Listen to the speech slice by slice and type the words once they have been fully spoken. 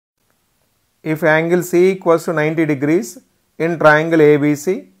If angle C equals to 90 degrees in triangle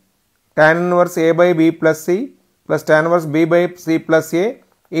ABC, tan inverse A by B plus C plus tan inverse B by C plus A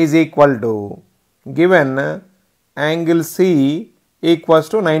is equal to, given angle C equals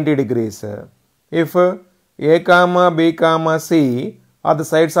to 90 degrees. If A comma B comma C are the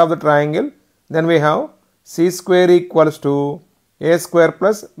sides of the triangle, then we have C square equals to A square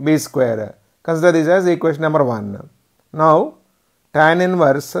plus B square. Consider this as equation number 1. Now, tan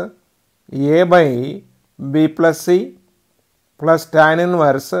inverse A by B plus C plus tan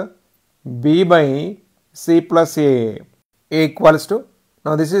inverse B by C plus A equals to,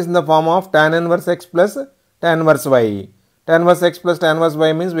 now this is in the form of tan inverse x plus tan inverse y. Tan inverse x plus tan inverse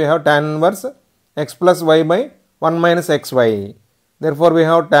y means we have tan inverse x plus y by 1 minus xy. Therefore, we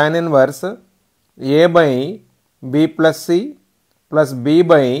have tan inverse A by B plus C plus B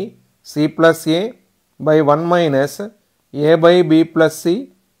by C plus A by 1 minus A by B plus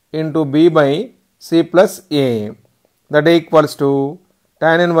C into B by C plus A. That equals to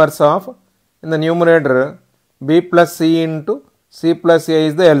tan inverse of, in the numerator, B plus C into C plus A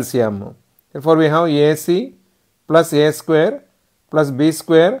is the LCM. Therefore, we have AC plus A square plus B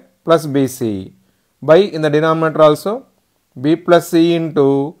square plus BC by, in the denominator also, B plus C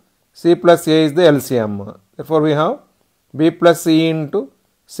into C plus A is the LCM. Therefore, we have B plus C into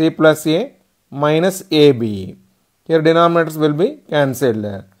C plus A minus AB. Here denominators will be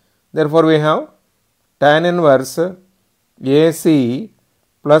cancelled. Therefore, we have tan inverse AC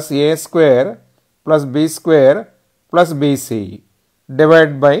plus A square plus B square plus BC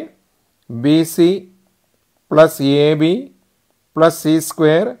divided by BC plus AB plus C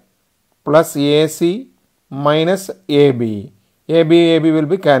square plus AC minus AB. AB will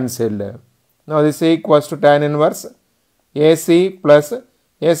be cancelled. Now, this equals to tan inverse AC plus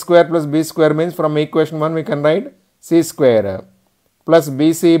A square plus B square means from equation 1 we can write C square plus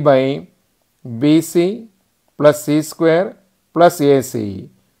BC by BC plus C square plus AC.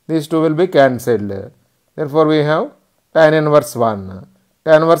 These two will be cancelled. Therefore, we have tan inverse 1.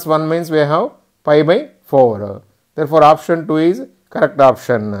 Tan inverse 1 means we have pi by 4. Therefore, option 2 is correct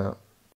option.